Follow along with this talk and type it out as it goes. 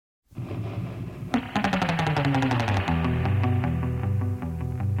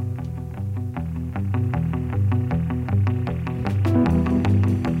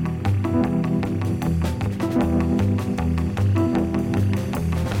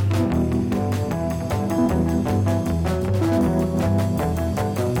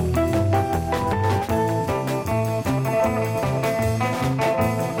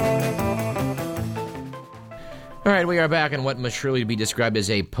right, we are back on what must surely be described as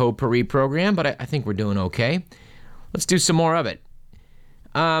a potpourri program, but I think we're doing okay. Let's do some more of it.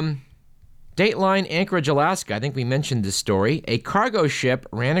 Dateline, Anchorage, Alaska. I think we mentioned this story. A cargo ship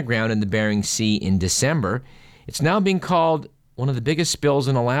ran aground in the Bering Sea in December. It's now being called one of the biggest spills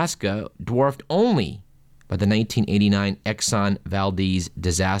in Alaska, dwarfed only by the 1989 Exxon Valdez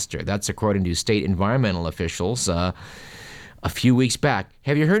disaster. That's according to state environmental officials a few weeks back.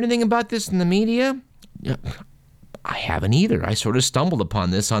 Have you heard anything about this in the media? I haven't either. I sort of stumbled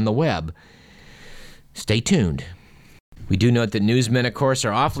upon this on the web. Stay tuned. We do note that newsmen, of course,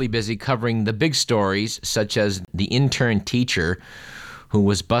 are awfully busy covering the big stories, such as the intern teacher who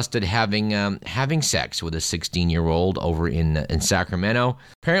was busted having sex with a 16-year-old over in Sacramento.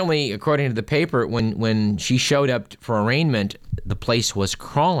 Apparently, according to the paper, when she showed up for arraignment, the place was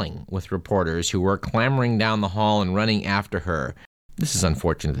crawling with reporters who were clamoring down the hall and running after her. This is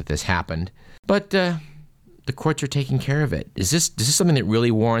unfortunate that this happened, but the courts are taking care of it. Is this something that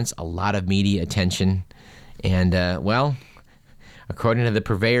really warrants a lot of media attention? And, well, according to the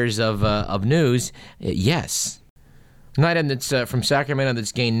purveyors of news, yes. An item that's from Sacramento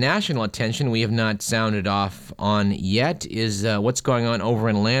that's gained national attention we have not sounded off on yet is what's going on over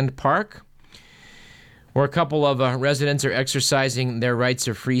in Land Park, where a couple of residents are exercising their rights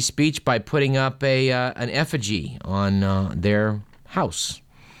of free speech by putting up an effigy on their house,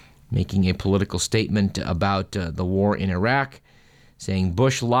 making a political statement about the war in Iraq, saying,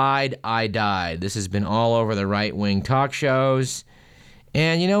 "Bush lied, I died." This has been all over the right-wing talk shows.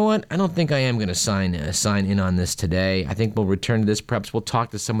 And you know what? I don't think I am going to sign in on this today. I think we'll return to this. Perhaps we'll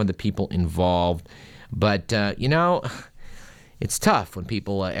talk to some of the people involved. But, it's tough when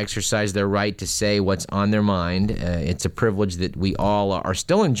people exercise their right to say what's on their mind. It's a privilege that we all are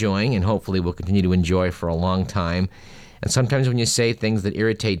still enjoying and hopefully will continue to enjoy for a long time. And sometimes when you say things that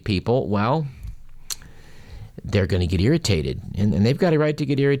irritate people, well, they're going to get irritated. And they've got a right to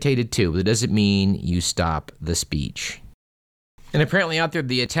get irritated too. But it doesn't mean you stop the speech. And apparently out there,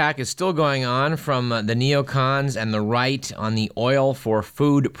 the attack is still going on from the neocons and the right on the Oil for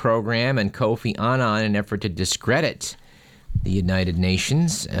Food program and Kofi Annan in an effort to discredit the United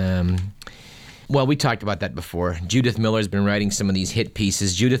Nations. Well, we talked about that before. Judith Miller's been writing some of these hit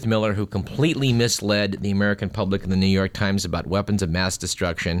pieces. Judith Miller, who completely misled the American public in the New York Times about weapons of mass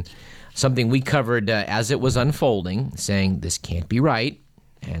destruction, something we covered as it was unfolding, saying this can't be right,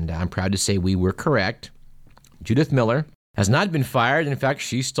 and I'm proud to say we were correct. Judith Miller has not been fired. In fact,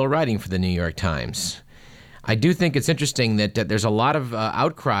 she's still writing for the New York Times. I do think it's interesting that there's a lot of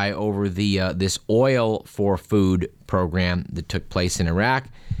outcry over this Oil for Food program that took place in Iraq.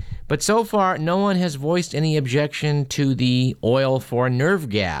 But so far, no one has voiced any objection to the Oil for Nerve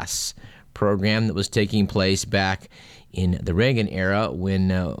Gas program that was taking place back in the Reagan era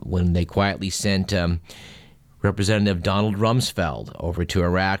when they quietly sent Representative Donald Rumsfeld over to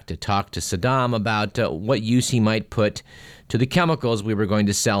Iraq to talk to Saddam about what use he might put to the chemicals we were going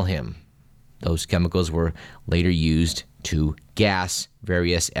to sell him. Those chemicals were later used to gas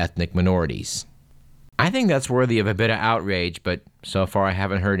various ethnic minorities. I think that's worthy of a bit of outrage, but so far I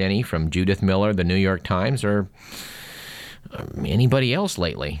haven't heard any from Judith Miller, the New York Times, or anybody else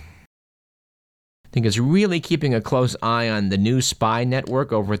lately. I think it's really keeping a close eye on the new spy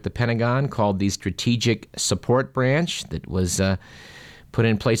network over at the Pentagon called the Strategic Support Branch that was put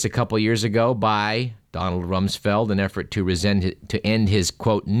in place a couple years ago by Donald Rumsfeld in an effort to end his,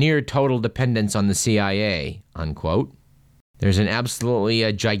 quote, near total dependence on the CIA, unquote. There's an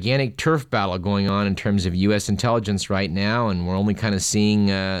absolutely gigantic turf battle going on in terms of U.S. intelligence right now, and we're only kind of seeing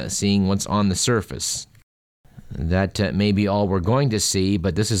what's on the surface. That may be all we're going to see,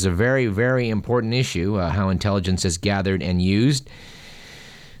 but this is a very, very important issue, how intelligence is gathered and used.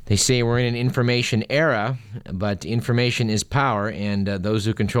 They say we're in an information era, but information is power, and those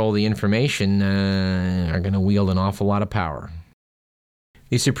who control the information are going to wield an awful lot of power.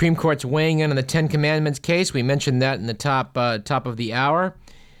 The Supreme Court's weighing in on the Ten Commandments case. We mentioned that in the top of the hour.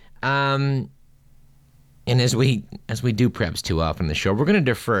 And as we do perhaps too often in the show, we're going to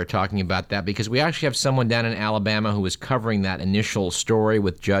defer talking about that because we actually have someone down in Alabama who was covering that initial story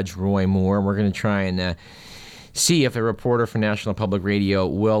with Judge Roy Moore. We're going to try and see if a reporter for National Public Radio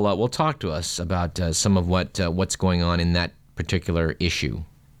will talk to us about some of what's going on in that particular issue.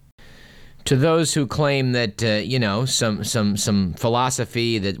 To those who claim that some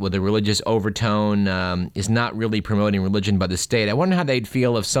philosophy that with a religious overtone is not really promoting religion by the state, I wonder how they'd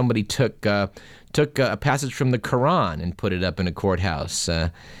feel if somebody took a passage from the Quran and put it up in a courthouse.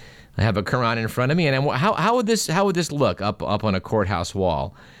 I have a Quran in front of me, and how would this look up on a courthouse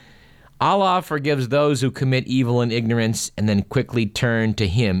wall? Allah forgives those who commit evil in ignorance and then quickly turn to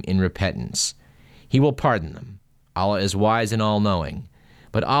Him in repentance. He will pardon them. Allah is wise and all-knowing.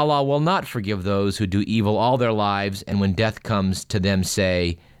 But Allah will not forgive those who do evil all their lives, and when death comes to them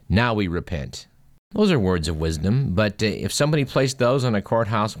say, now we repent. Those are words of wisdom, but if somebody placed those on a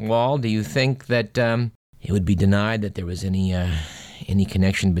courthouse wall, do you think that it would be denied that there was any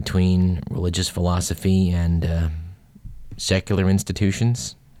connection between religious philosophy and secular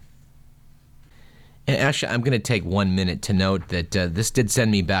institutions? And actually, I'm going to take 1 minute to note that this did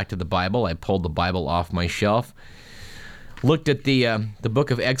send me back to the Bible. I pulled the Bible off my shelf, looked at the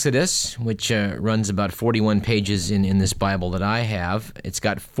book of Exodus, which runs about 41 pages in this Bible that I have. It's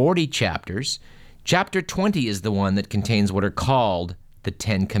got 40 chapters. Chapter 20 is the one that contains what are called the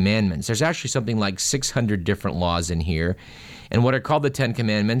Ten Commandments. There's actually something like 600 different laws in here, and what are called the Ten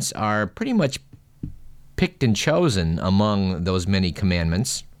Commandments are pretty much picked and chosen among those many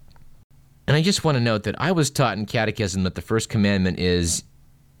commandments. And I just want to note that I was taught in catechism that the first commandment is,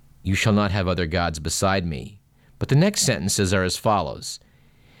 you shall not have other gods beside me. But the next sentences are as follows.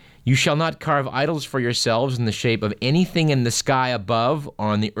 You shall not carve idols for yourselves in the shape of anything in the sky above, or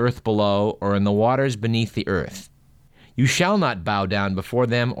on the earth below, or in the waters beneath the earth. You shall not bow down before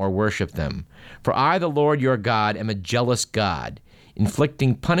them or worship them. For I, the Lord your God, am a jealous God,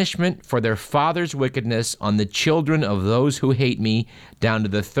 inflicting punishment for their fathers' wickedness on the children of those who hate me, down to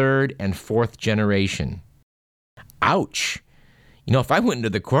the third and fourth generation. Ouch! You know, if I went into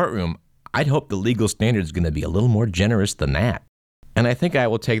the courtroom, I'd hope the legal standard is going to be a little more generous than that. And I think I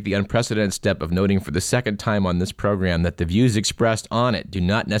will take the unprecedented step of noting for the second time on this program that the views expressed on it do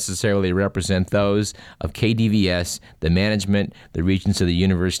not necessarily represent those of KDVS, the management, the Regents of the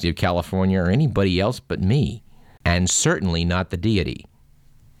University of California, or anybody else but me, and certainly not the deity.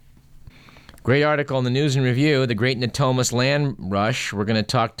 Great article in the News and Review, The Great Natomas Land Rush. We're going to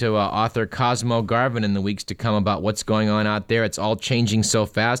talk to author Cosmo Garvin in the weeks to come about what's going on out there. It's all changing so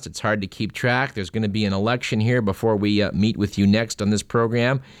fast, it's hard to keep track. There's going to be an election here before we meet with you next on this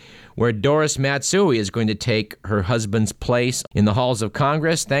program, where Doris Matsui is going to take her husband's place in the halls of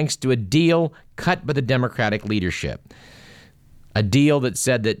Congress thanks to a deal cut by the Democratic leadership. A deal that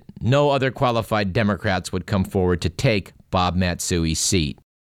said that no other qualified Democrats would come forward to take Bob Matsui's seat.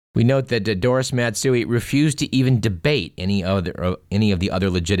 We note that Doris Matsui refused to even debate any of the other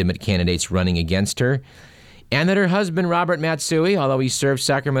legitimate candidates running against her, and that her husband, Robert Matsui, although he served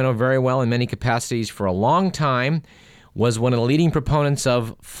Sacramento very well in many capacities for a long time, was one of the leading proponents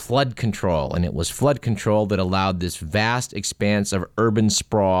of flood control, and it was flood control that allowed this vast expanse of urban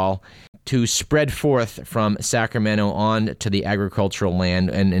sprawl to spread forth from Sacramento on to the agricultural land,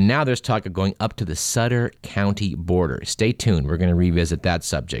 and now there's talk of going up to the Sutter County border. Stay tuned. We're going to revisit that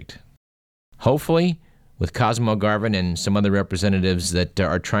subject. Hopefully, with Cosmo Garvin and some other representatives that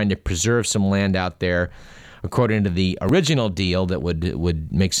are trying to preserve some land out there, according to the original deal that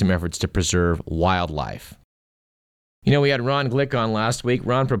would make some efforts to preserve wildlife. You know, we had Ron Glick on last week.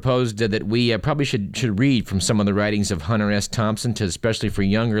 Ron proposed that we probably should read from some of the writings of Hunter S. Thompson, especially for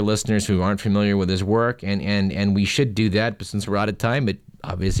younger listeners who aren't familiar with his work, and we should do that, but since we're out of time, it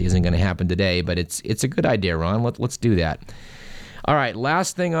obviously isn't going to happen today, but it's a good idea, Ron. Let's do that. All right,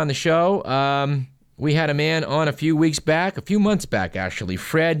 last thing on the show, we had a man on a few months back actually,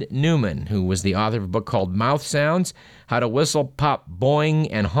 Fred Newman, who was the author of a book called Mouth Sounds, How to Whistle, Pop, Boing,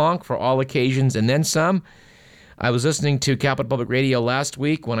 and Honk for All Occasions and Then Some. I was listening to Capital Public Radio last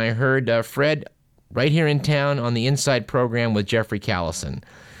week when I heard Fred right here in town on the Inside program with Jeffrey Callison.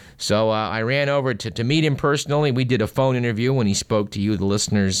 So I ran over to meet him personally. We did a phone interview when he spoke to you, the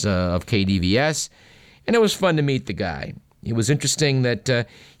listeners of KDVS, and it was fun to meet the guy. It was interesting that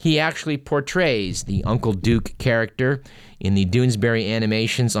he actually portrays the Uncle Duke character in the Doonesbury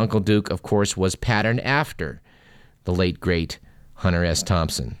animations. Uncle Duke, of course, was patterned after the late, great Hunter S.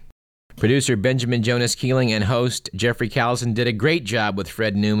 Thompson. Producer Benjamin Jonas Keeling and host Jeffrey Callison did a great job with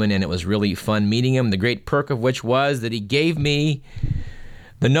Fred Newman, and it was really fun meeting him, the great perk of which was that he gave me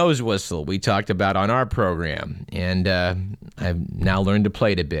the nose whistle we talked about on our program, and I've now learned to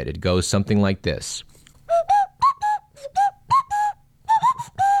play it a bit. It goes something like this.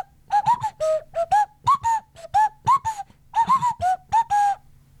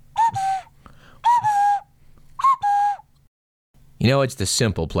 You know, it's the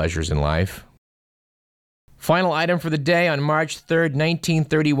simple pleasures in life. Final item for the day. On March 3rd,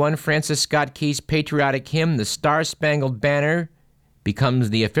 1931, Francis Scott Key's patriotic hymn, The Star-Spangled Banner,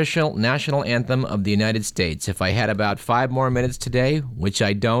 becomes the official national anthem of the United States. If I had about 5 more minutes today, which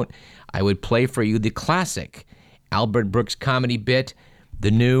I don't, I would play for you the classic Albert Brooks comedy bit,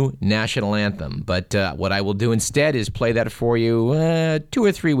 The New National Anthem. But what I will do instead is play that for you 2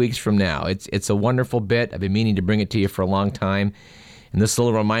 or 3 weeks from now. It's a wonderful bit. I've been meaning to bring it to you for a long time. And this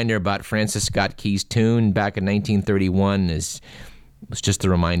little reminder about Francis Scott Key's tune back in 1931 was just the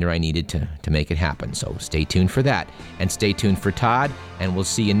reminder I needed to make it happen. So stay tuned for that. And stay tuned for Todd. And we'll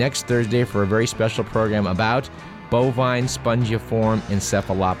see you next Thursday for a very special program about bovine spongiform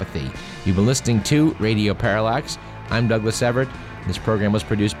encephalopathy. You've been listening to Radio Parallax. I'm Douglas Everett. This program was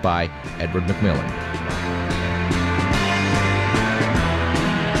produced by Edward McMillan.